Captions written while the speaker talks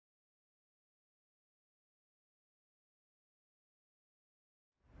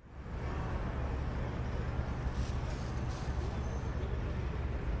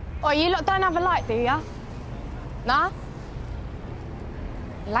Oh, you lot don't have a light, do ya? Nah?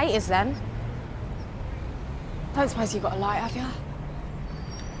 Laters then. Don't suppose you got a light, have ya?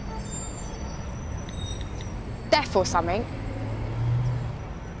 Deaf or something?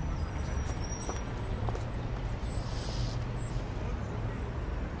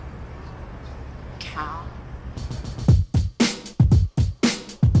 Cow.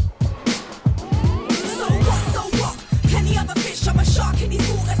 So what? Plenty other fish, I'm a shark in these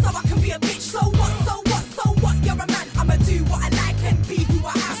waters, so I can be a bitch. So what? You're a man, I'ma do what I like and be who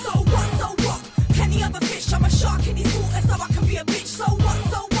I am. So what? Plenty other fish, I'm a shark in these waters, so I can be a bitch. So what?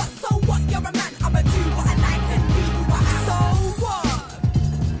 You're a man, I'ma do what I like and be who I am. So what?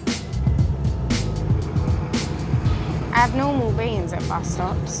 I have normal beans at bus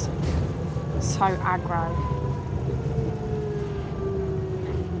stops. So aggro.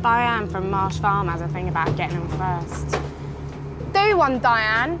 Diane from Marsh Farm has a thing about getting them first. Do one,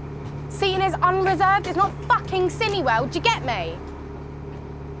 Diane. Seating is unreserved, it's not fucking Cineworld, do you get me?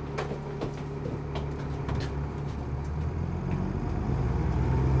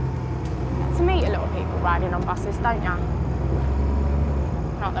 To meet a lot of people riding on buses, don't ya?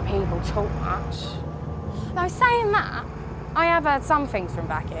 Not that people talk much. Though saying that, I have heard some things from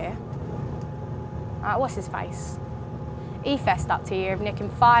back here. What's his face? He fessed up to you of nicking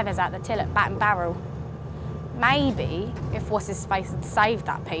fivers at the till at Bat and Barrel. Maybe if what's his face had saved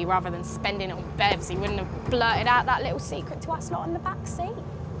that pee rather than spending it on bevs, he wouldn't have blurted out that little secret to us lot on the back seat.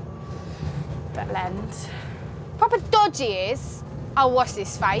 But lend. Proper dodgy is. Oh, what's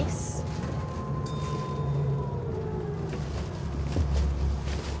his face?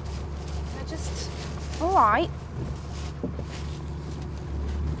 They're just all right.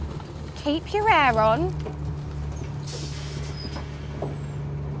 Keep your hair on.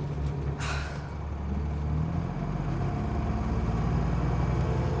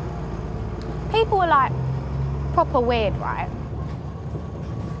 People are like proper weird, right?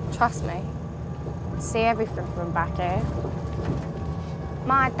 Trust me. See everything from back here.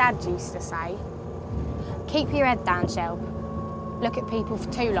 My dad used to say, keep your head down, Shelby. Look at people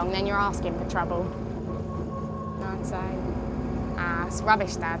for too long, then you're asking for trouble. And I'd say, it's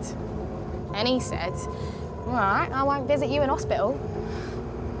rubbish, Dad. And he said, all right, I won't visit you in hospital.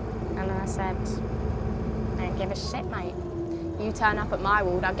 And I said, I don't give a shit, mate. You turn up at my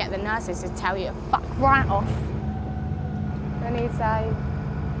ward, I'll get the nurses to tell you to fuck right off. And he'd say,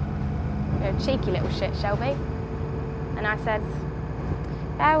 you're a cheeky little shit, Shelby. And I said,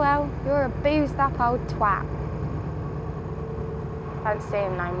 oh well, you're a boozed up old twat. Don't see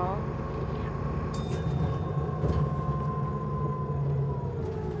him no more.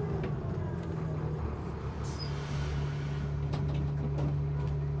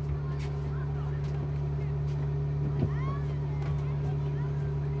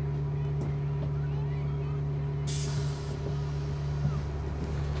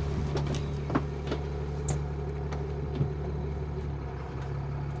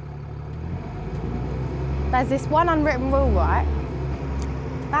 There's this one unwritten rule, right?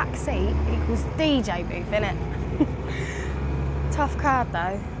 Backseat equals DJ booth, innit? Tough crowd,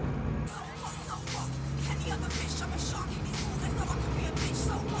 though.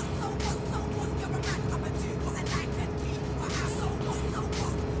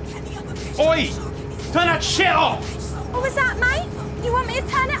 Oi! Turn that shit off! What was that, mate? You want me to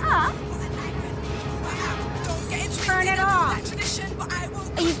turn it up? Turn it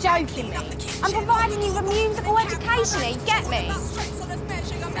off! Are you joking me? I'm providing you with musical education, you get me?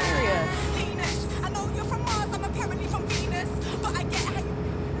 Serious.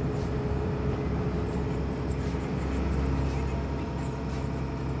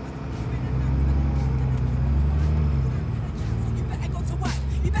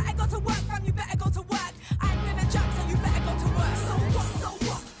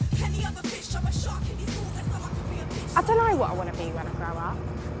 I don't know what I want to be when I grow up.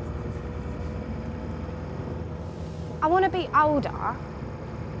 I want to be older.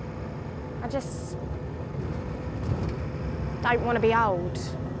 I just don't want to be old.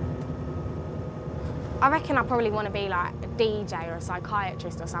 I reckon I probably want to be like a DJ or a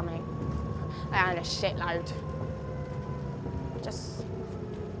psychiatrist or something. I earn a shitload.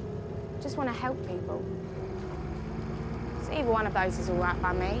 Just want to help people. So either one of those is all right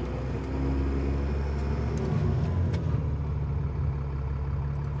by me.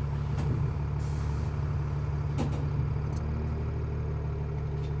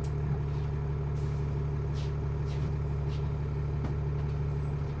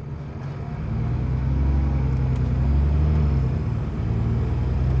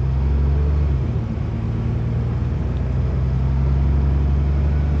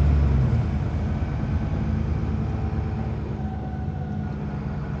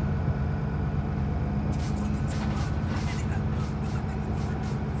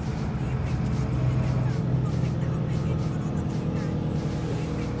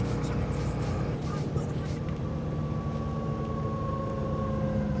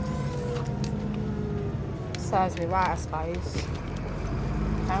 Serves me right, I suppose.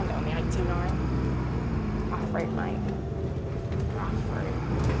 Found it on the 89. Rough fruit, mate. Rough fruit.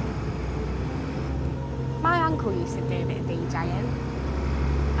 My uncle used to do a bit of DJing.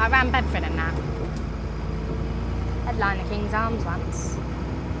 I ran Bedford and that. Headlined the King's Arms once.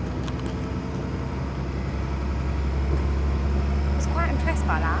 I was quite impressed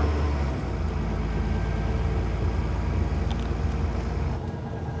by that.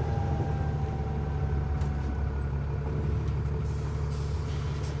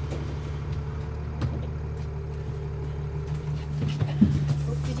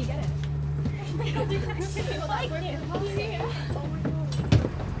 Did you get it?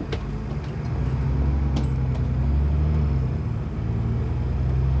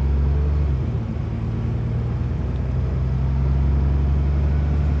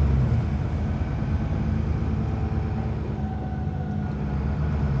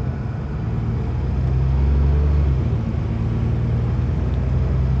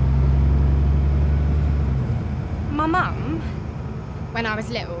 My mum, when I was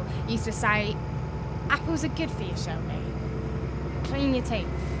little, used to say, apples are good for you, Shelby. Clean your teeth.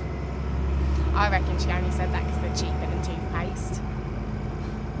 I reckon she only said that because they're cheaper than toothpaste.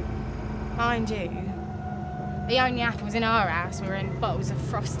 Mind you, the only apples in our house were in bottles of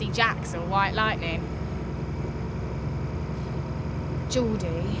Frosty Jacks or White Lightning.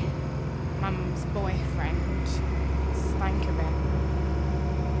 Geordie, Mum's boyfriend, stank a bit.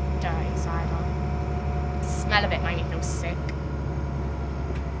 Dirty cider. The smell of it made me feel sick.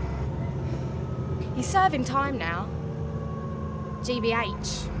 He's serving time now.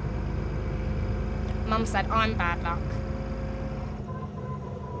 GBH. Mum said I'm bad luck.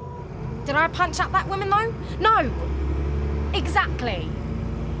 Did I punch up that woman though? No! Exactly.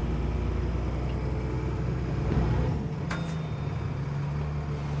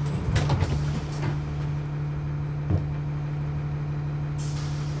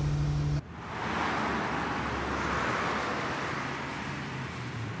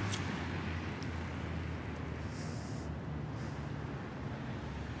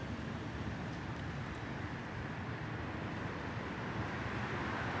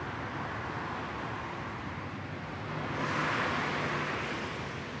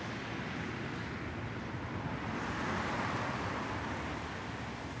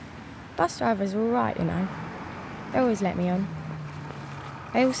 Bus drivers are all right, you know. They always let me on.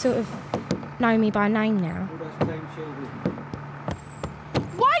 They all sort of know me by name now.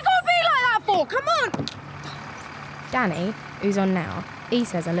 Why you gotta be like that for? Come on! Danny, who's on now, he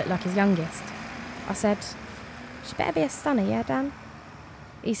says I look like his youngest. I said, she better be a stunner, yeah, Dan?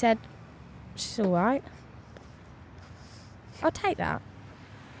 He said, she's all right. I'll take that.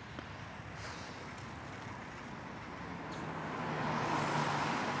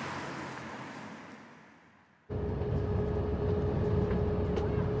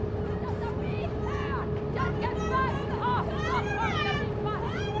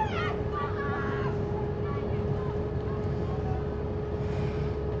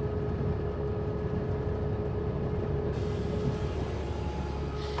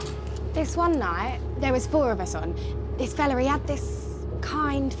 This one night, there was 4 of us on. This fella, he had this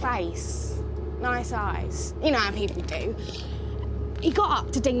kind face, nice eyes. You know how people do. He got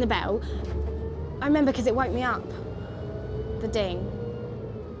up to ding the bell. I remember because it woke me up. The ding.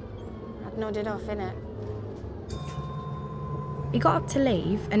 I'd nodded off, innit? He got up to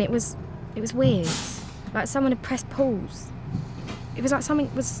leave, and it was weird. Like someone had pressed pause. It was like something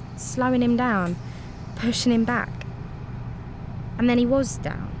was slowing him down, pushing him back. And then he was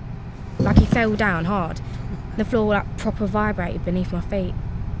down. Like he fell down hard. The floor like proper vibrated beneath my feet.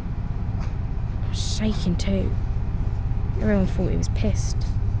 I was shaking too. Everyone thought he was pissed.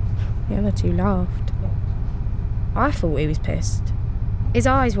 The other 2 laughed. I thought he was pissed. His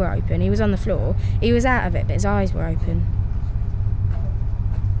eyes were open. He was on the floor. He was out of it, but his eyes were open.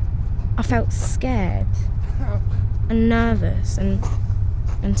 I felt scared and nervous and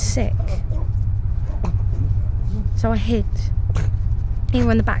sick. So I hid. Here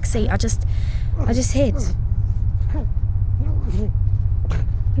on the back seat, I just hid.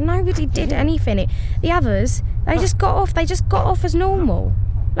 Nobody did anything. The others, they just got off. They just got off as normal.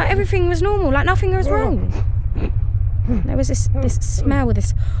 Like everything was normal, like nothing was wrong. There was this smell,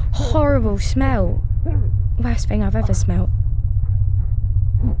 this horrible smell. Worst thing I've ever smelt.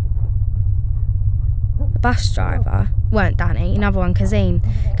 The bus driver weren't Danny, another one, Kazim.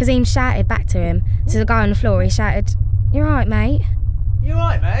 Kazim shouted back to him. To the guy on the floor, he shouted, "You alright, mate?" You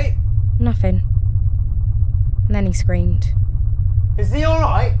alright, mate? Nothing. And then he screamed. Is he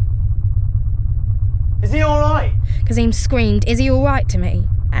alright? Is he alright? Kazim screamed, "Is he alright?" to me.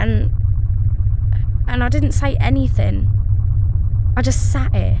 And and I didn't say anything. I just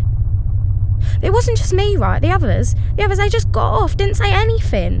sat here. It wasn't just me, right? The others, they just got off, didn't say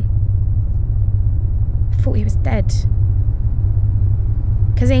anything. I thought he was dead.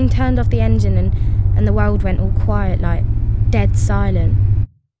 Kazim turned off the engine and the world went all quiet, like dead silent.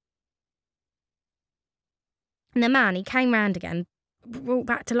 And the man, he came round again, brought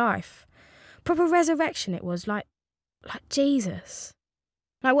back to life. Proper resurrection it was, like Jesus.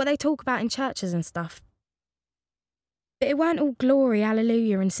 Like what they talk about in churches and stuff. But it weren't all glory,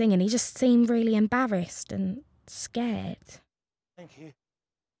 hallelujah and singing. He just seemed really embarrassed and scared. Thank you.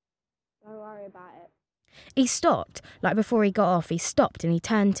 Don't worry about it. He stopped, like before he got off, he stopped and he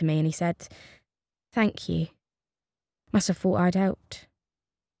turned to me and he said, "Thank you. Must have thought I'd helped."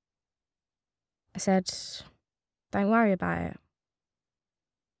 I said, "Don't worry about it."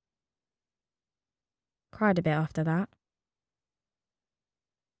 Cried a bit after that.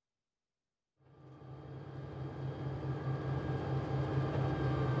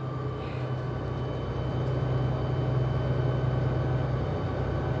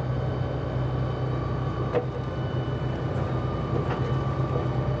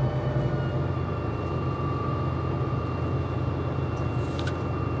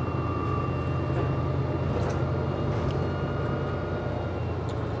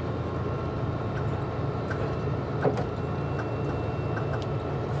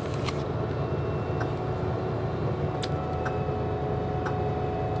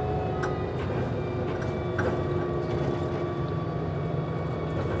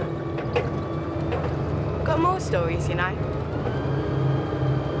 More stories, you know,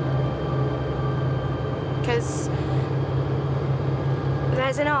 because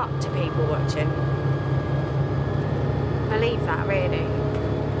there's an art to people watching. Believe that, really.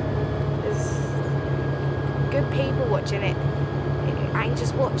 There's good people watching it. It ain't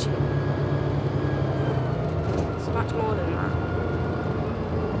just watching. It's much more than that.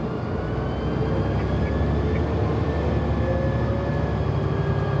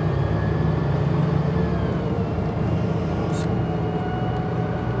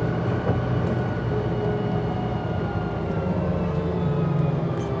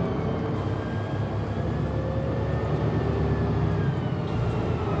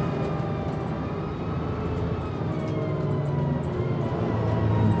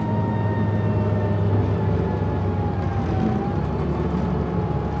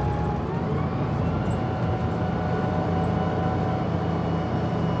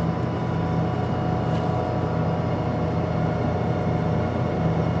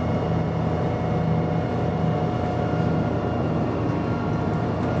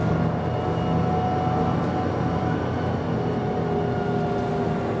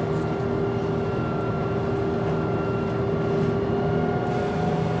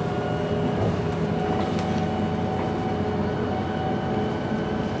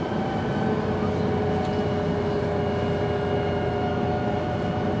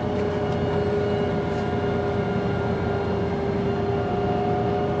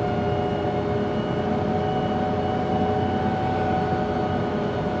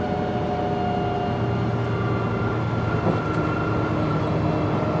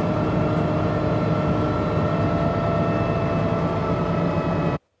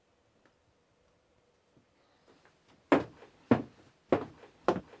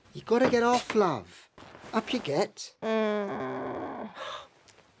 You gotta get off, love. Up you get. I've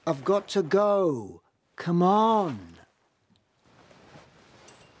got to go. Come on.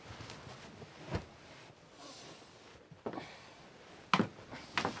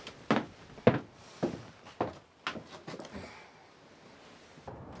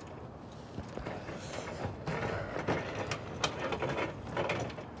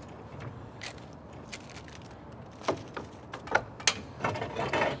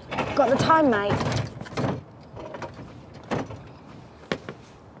 Got the time, mate.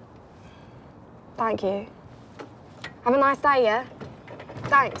 Thank you. Have a nice day, yeah?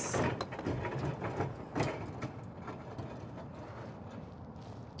 Thanks.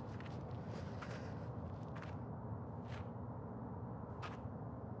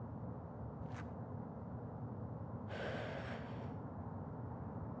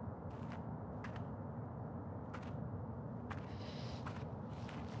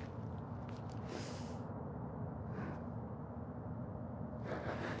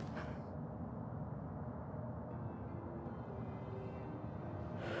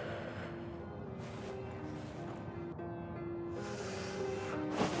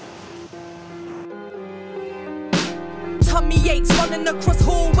 Tummy aches running across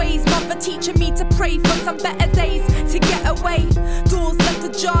hallways. Mother teaching me to pray for some better days to get away. Doors left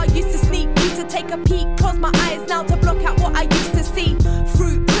ajar, used to sneak, used to take a peek, close my eyes now to block out what I used to see.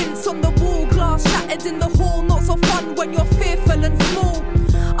 Fruit prints on the wall, glass shattered in the hall. Not so fun when you're fearful and small.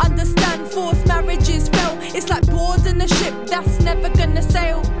 Understand forced marriages fail. It's like boarding a ship that's never gonna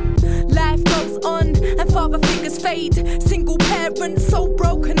sail. Life goes on and father figures fade. Single parents so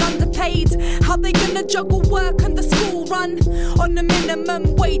broken, underpaid. How they gonna juggle work and the school run on a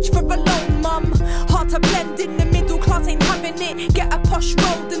minimum wage for a lone mum? Hard to blend in, the middle class ain't having it. Get a posh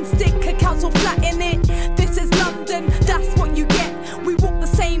road and stick a council flat in it. This is London, that's what you get. We walk the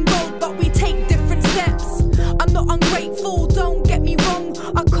same road but we take different steps. I'm not ungrateful, don't get me wrong.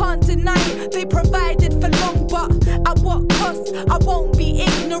 I can't deny they provided for long, but at what cost? I won't be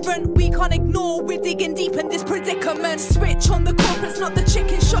ignorant. We can't ignore, we're digging deep in this predicament. Switch on the corporates, not the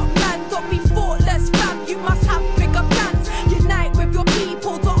chicken shop man. Don't be thoughtless, fam, you must have bigger plans. Unite with your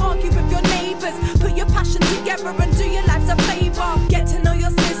people, don't argue with your neighbours. Put your passion together and do your lives a favour. Get to know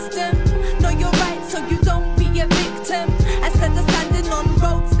your system, know your rights so you don't be a victim. Instead of standing on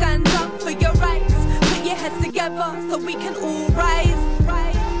roads, stand up for your rights. Put your heads together so we can all rise.